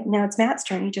think, okay, now it's Matt's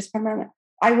turn. You just remember.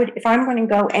 If I'm going to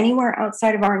go anywhere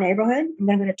outside of our neighborhood, I'm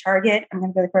going to go to Target, I'm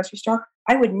going to go to the grocery store,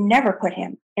 I would never put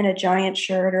him in a Giant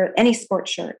shirt or any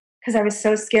sports shirt because I was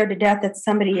so scared to death that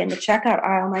somebody in the checkout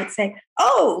aisle might say,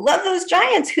 oh, love those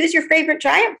Giants. Who's your favorite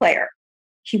Giant player?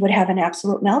 He would have an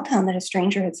absolute meltdown that a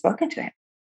stranger had spoken to him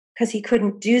because he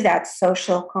couldn't do that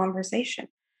social conversation.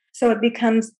 So it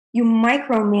becomes, you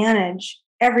micromanage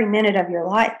every minute of your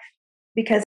life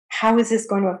because how is this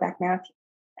going to affect Matthew?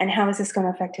 And how is this going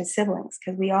to affect his siblings?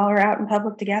 Because we all are out in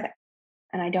public together.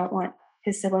 And I don't want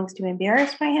his siblings to be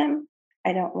embarrassed by him.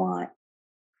 I don't want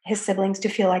his siblings to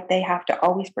feel like they have to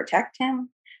always protect him.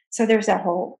 So there's that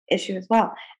whole issue as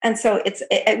well. And so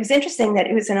it was interesting that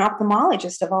it was an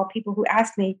ophthalmologist of all people who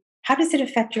asked me, how does it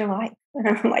affect your life? And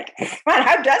I'm like, well,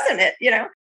 how doesn't it?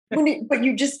 But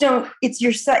you just don't,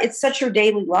 it's such your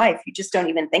daily life. You just don't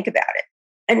even think about it.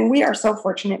 And we are so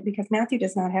fortunate because Matthew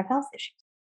does not have health issues.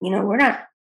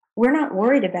 We're not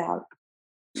worried about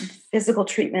physical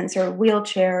treatments or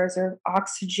wheelchairs or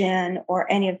oxygen or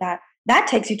any of that. That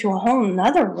takes you to a whole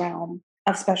nother realm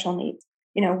of special needs.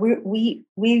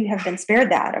 We have been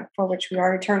spared that, for which we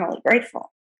are eternally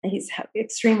grateful. And he's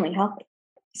extremely healthy.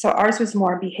 So ours was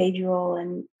more behavioral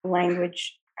and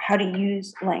language, how to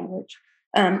use language.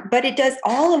 But it does,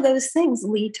 all of those things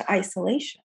lead to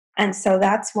isolation. And so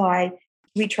that's why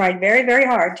we tried very, very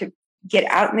hard to get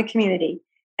out in the community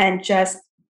and just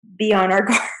be on our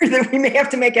guard that we may have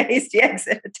to make a hasty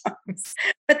exit at times.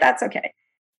 But that's okay.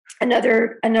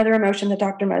 Another emotion that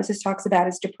Dr. Moses talks about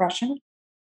is depression,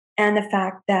 and the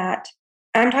fact that,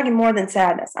 I'm talking more than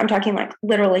sadness. I'm talking like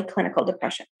literally clinical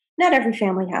depression. Not every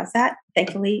family has that.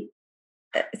 Thankfully,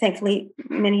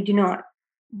 many do not.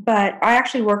 But I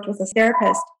actually worked with a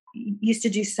therapist, used to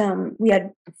do we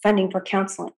had funding for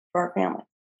counseling for our family.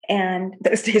 And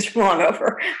those days are long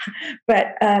over.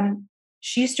 But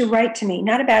she used to write to me,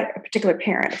 not about a particular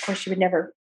parent. Of course, she would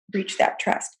never breach that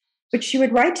trust. But she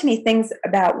would write to me things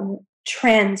about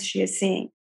trends she is seeing.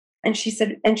 And she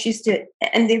said,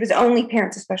 and there was only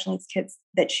parents of special needs kids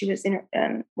that she was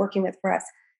working with for us.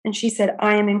 And she said,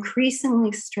 I am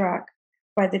increasingly struck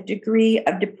by the degree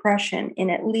of depression in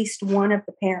at least one of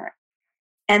the parents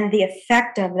and the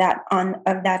effect of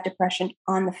that depression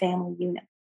on the family unit.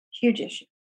 Huge issue.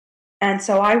 And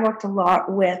so I worked a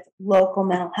lot with local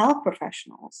mental health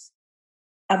professionals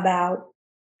about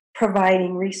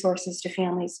providing resources to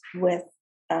families with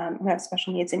who have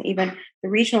special needs. And even the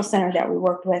regional center that we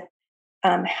worked with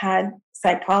had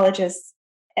psychologists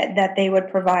that they would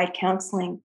provide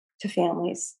counseling to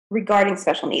families regarding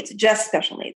special needs, just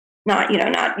special needs, not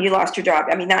you lost your job.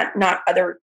 I mean, not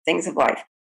other things of life.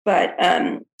 But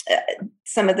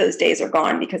some of those days are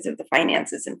gone because of the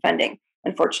finances and funding,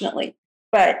 unfortunately.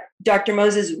 But Dr.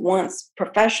 Moses wants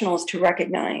professionals to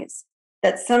recognize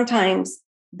that sometimes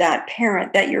that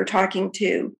parent that you're talking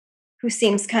to who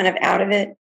seems kind of out of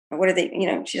it, what are they,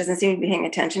 she doesn't seem to be paying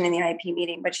attention in the IEP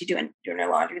meeting, but she's doing her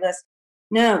laundry list.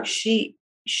 No, she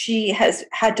has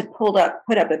had to put up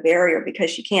a barrier because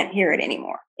she can't hear it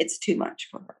anymore. It's too much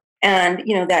for her. And,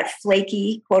 that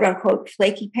flaky, quote unquote,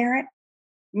 flaky parent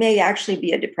may actually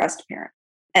be a depressed parent.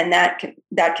 And that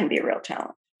can be a real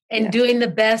challenge. And doing the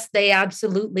best they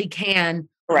absolutely can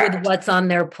Correct. With what's on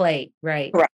their plate.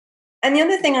 Right. Correct. And the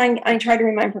other thing I try to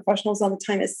remind professionals all the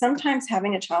time is sometimes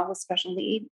having a child with special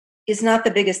need is not the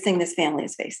biggest thing this family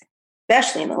is facing,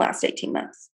 especially in the last 18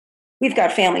 months. We've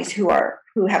got families who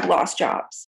have lost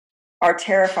jobs, are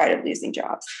terrified of losing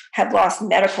jobs, have lost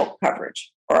medical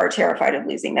coverage, or are terrified of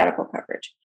losing medical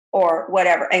coverage, or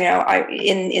whatever.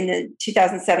 In the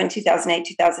 2007, 2008,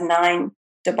 2009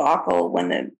 debacle, when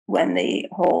the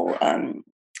whole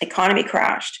economy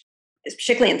crashed,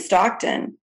 particularly in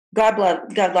Stockton. God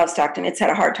loves Stockton. It's had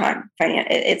a hard time.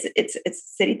 It's a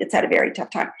city that's had a very tough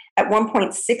time. At one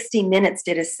point, 60 Minutes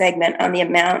did a segment on the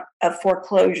amount of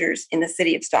foreclosures in the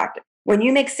city of Stockton. When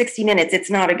you make 60 Minutes, it's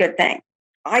not a good thing.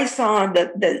 I saw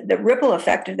the ripple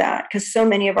effect of that because so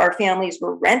many of our families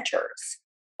were renters,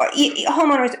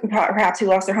 homeowners perhaps who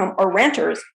lost their home, or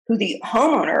renters who the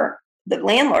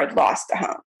landlord lost a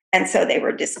home. And so they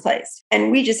were displaced.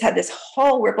 And we just had this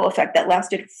whole ripple effect that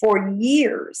lasted for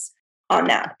years on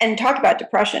that. And talk about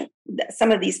depression.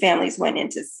 Some of these families went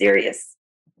into serious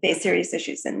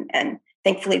issues. And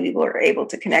thankfully we were able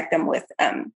to connect them with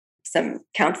some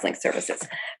counseling services.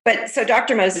 But so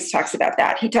Dr. Moses talks about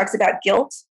that. He talks about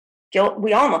guilt. Guilt,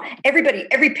 we all know.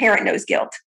 Every parent knows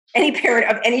guilt. Any parent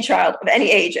of any child of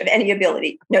any age, of any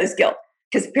ability knows guilt.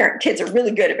 Because kids are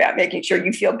really good about making sure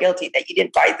you feel guilty that you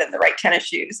didn't buy them the right tennis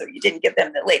shoes or you didn't give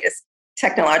them the latest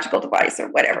technological device or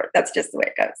whatever. That's just the way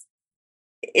it goes.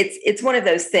 It's one of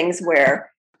those things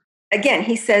where, again,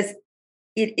 he says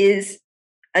it is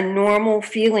a normal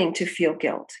feeling to feel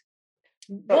guilt.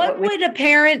 What would a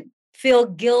parent feel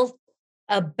guilt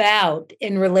about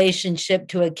in relationship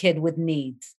to a kid with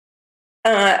needs?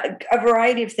 A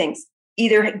variety of things.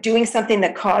 Either doing something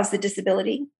that caused the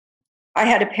disability. I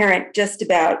had a parent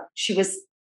she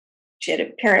had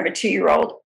a parent of a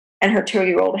 2-year-old, and her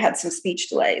 2-year-old had some speech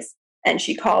delays. And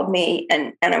she called me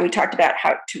and we talked about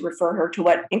how to refer her to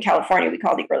what in California we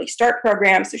call the Early Start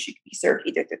program. So she could be served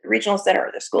either through the regional center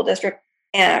or the school district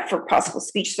for possible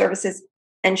speech services.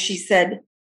 And she said,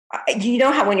 you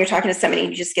know how when you're talking to somebody,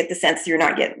 you just get the sense and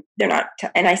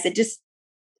I said,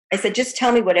 just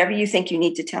tell me whatever you think you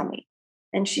need to tell me.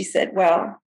 And she said,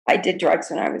 well, I did drugs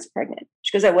when I was pregnant.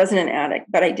 She goes, I wasn't an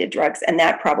addict, but I did drugs. And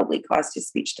that probably caused his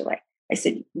speech delay. I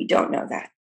said, we don't know that.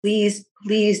 Please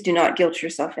do not guilt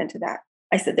yourself into that.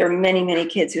 I said, there are many, many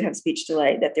kids who have speech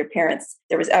delay that their parents,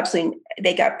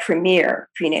 they got premier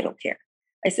prenatal care.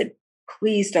 I said,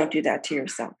 please don't do that to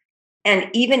yourself. And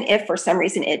even if for some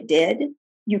reason it did,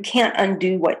 you can't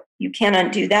undo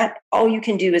that. All you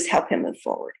can do is help him move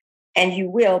forward. And you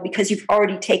will, because you've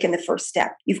already taken the first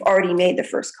step. You've already made the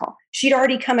first call. She'd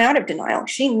already come out of denial.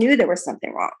 She knew there was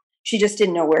something wrong. She just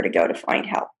didn't know where to go to find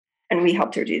help. And we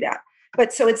helped her do that.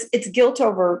 But so it's guilt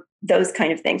over those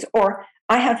kind of things. Or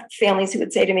I have families who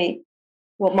would say to me,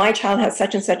 well, my child has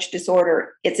such and such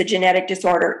disorder. It's a genetic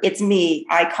disorder. It's me.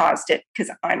 I caused it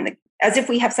because as if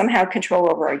we have somehow control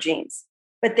over our genes.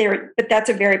 But that's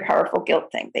a very powerful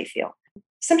guilt thing they feel.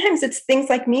 Sometimes it's things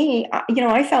like me.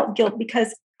 I felt guilt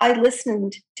because I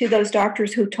listened to those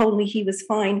doctors who told me he was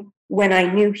fine when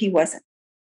I knew he wasn't.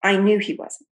 I knew he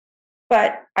wasn't.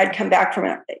 But I'd come back from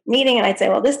a meeting and I'd say,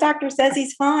 well, this doctor says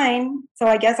he's fine. So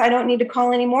I guess I don't need to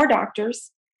call any more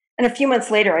doctors. And a few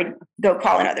months later, I'd go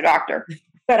call another doctor.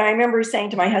 But I remember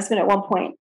saying to my husband at one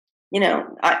point,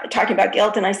 talking about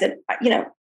guilt. And I said,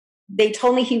 they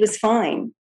told me he was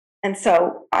fine. And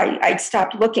so I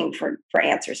stopped looking for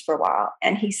answers for a while.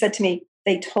 And he said to me,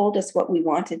 they told us what we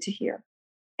wanted to hear.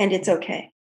 And it's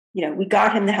okay. We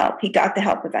got him the help. He got the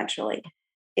help eventually.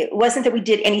 It wasn't that we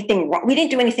did anything wrong. We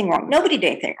didn't do anything wrong. Nobody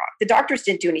did anything wrong. The doctors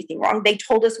didn't do anything wrong. They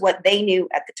told us what they knew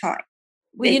at the time.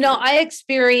 Well, I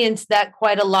experienced that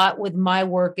quite a lot with my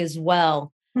work as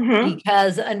well,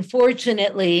 because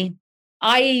unfortunately,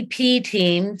 IEP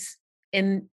teams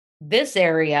in this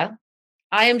area,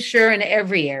 I am sure in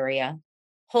every area,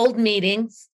 hold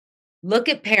meetings, look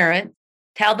at parents,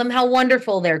 tell them how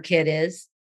wonderful their kid is,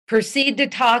 proceed to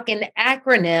talk in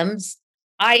acronyms,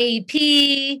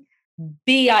 IEP,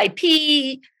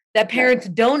 BIP, that parents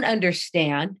don't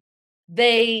understand.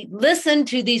 They listen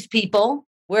to these people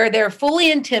where they're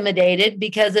fully intimidated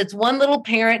because it's one little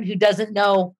parent who doesn't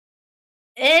know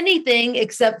anything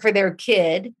except for their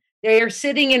kid. They are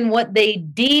sitting in what they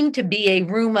deem to be a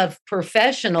room of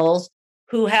professionals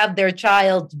who have their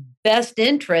child's best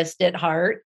interest at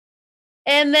heart.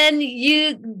 And then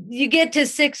you get to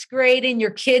 6th grade and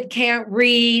your kid can't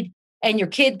read and your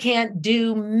kid can't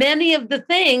do many of the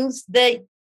things that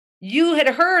you had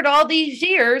heard all these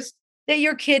years that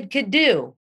your kid could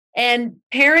do. And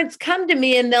parents come to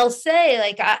me and they'll say,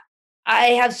 like, I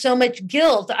have so much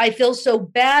guilt. I feel so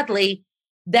badly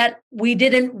that we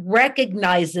didn't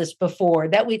recognize this before.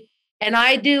 And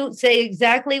I do say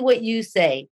exactly what you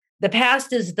say. The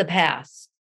past is the past.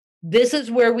 This is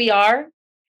where we are.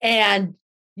 And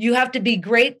you have to be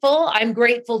grateful. I'm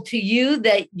grateful to you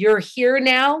that you're here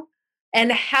now.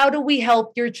 And how do we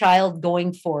help your child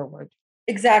going forward?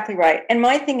 Exactly right. And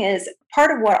my thing is,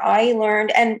 part of what I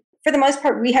learned, and for the most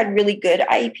part, we had really good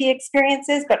IEP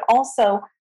experiences, but also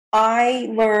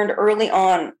I learned early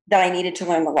on that I needed to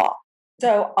learn the law.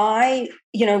 So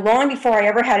long before I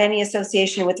ever had any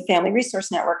association with the Family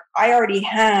Resource Network, I already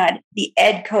had the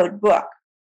Ed Code book,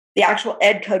 the actual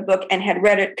Ed Code book, and had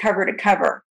read it cover to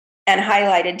cover and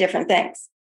highlighted different things.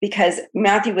 Because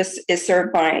Matthew is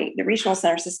served by the regional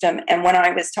center system. And when I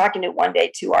was talking to one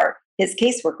day to his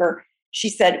caseworker, she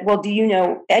said, well, do you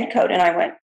know Ed Code? And I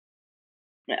went,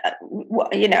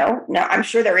 no, I'm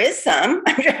sure there is some.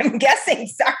 I'm guessing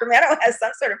Sacramento has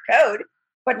some sort of code,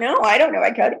 but no, I don't know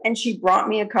Ed Code. And she brought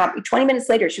me a copy. 20 minutes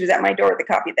later, she was at my door with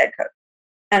a copy of Ed Code.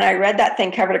 And I read that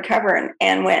thing cover to cover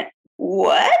and went,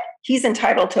 what? He's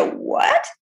entitled to what?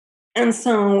 And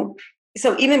so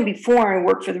even before I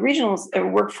worked for the regionals, I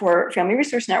worked for Family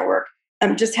Resource Network,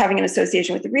 just having an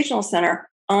association with the regional center,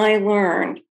 I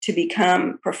learned to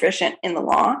become proficient in the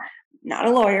law. Not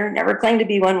a lawyer, never claimed to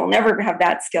be one, will never have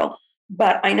that skill.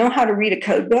 But I know how to read a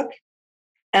code book,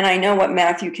 and I know what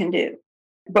Matthew can do.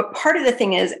 But part of the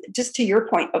thing is, just to your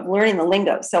point of learning the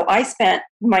lingo. So I spent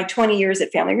my 20 years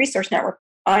at Family Resource Network.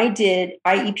 I did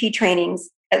IEP trainings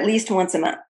at least once a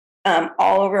month.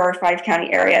 All over our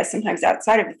 5-county area, sometimes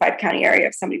outside of the 5-county area,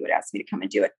 if somebody would ask me to come and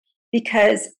do it.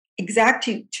 Because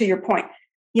to your point,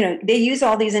 they use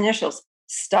all these initials.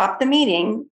 Stop the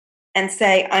meeting and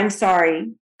say, I'm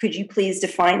sorry, could you please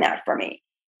define that for me?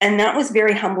 And that was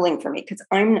very humbling for me because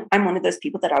I'm one of those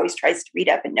people that always tries to read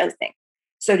up and know things.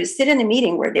 So to sit in a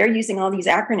meeting where they're using all these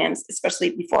acronyms, especially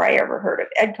before I ever heard of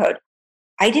Ed Code,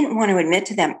 I didn't want to admit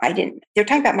to them, they're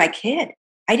talking about my kid.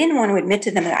 I didn't want to admit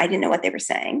to them that I didn't know what they were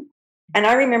saying. And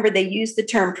I remember they used the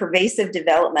term pervasive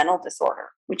developmental disorder,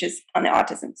 which is on the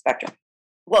autism spectrum.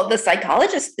 Well, the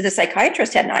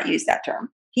psychiatrist had not used that term.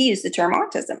 He used the term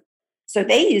autism. So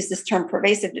they used this term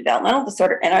pervasive developmental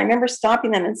disorder. And I remember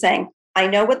stopping them and saying, I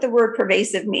know what the word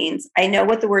pervasive means. I know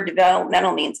what the word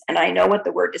developmental means. And I know what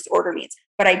the word disorder means.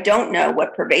 But I don't know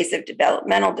what pervasive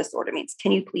developmental disorder means.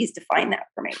 Can you please define that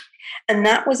for me? And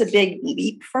that was a big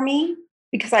leap for me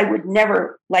because I would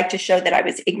never like to show that I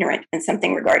was ignorant in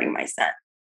something regarding my son.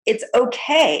 It's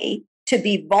okay to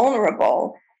be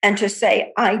vulnerable and to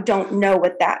say, I don't know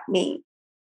what that means.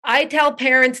 I tell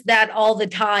parents that all the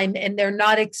time, and they're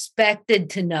not expected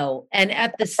to know. And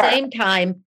at the same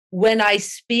time, when I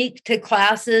speak to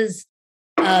classes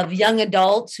of young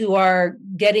adults who are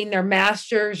getting their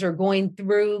master's or going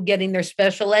through getting their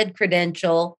special ed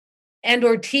credential, and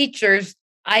or teachers,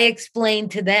 I explain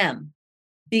to them,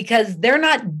 because they're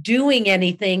not doing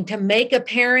anything to make a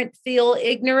parent feel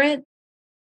ignorant.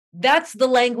 That's the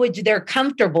language they're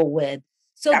comfortable with.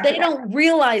 So they don't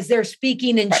realize they're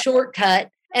speaking in shortcut,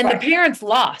 and the parent's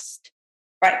lost.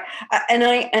 Right.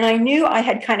 And I knew I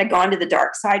had kind of gone to the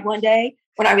dark side one day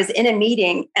when I was in a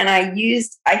meeting, and I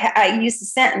used a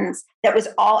sentence that was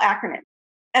all acronyms.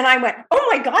 And I went, oh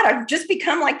my God, I've just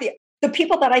become like the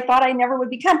people that I thought I never would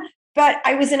become. But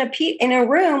I was in a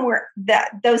room where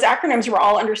those acronyms were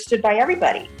all understood by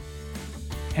everybody.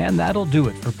 And that'll do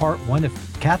it for part 1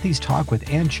 of Kathy's talk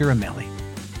with Ann Chiaramelli.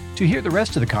 To hear the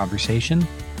rest of the conversation,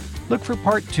 look for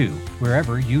part 2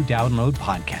 wherever you download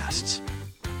podcasts.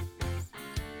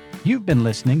 You've been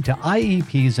listening to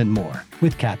IEPs and More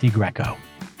with Kathy Greco.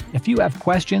 If you have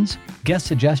questions, guest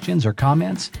suggestions, or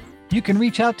comments, you can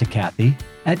reach out to Kathy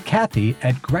at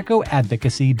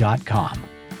kathy@grecoadvocacy.com.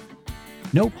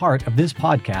 No part of this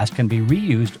podcast can be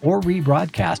reused or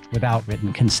rebroadcast without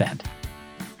written consent.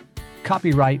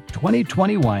 Copyright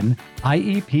 2021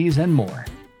 IEPs and More.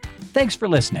 Thanks for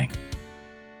listening.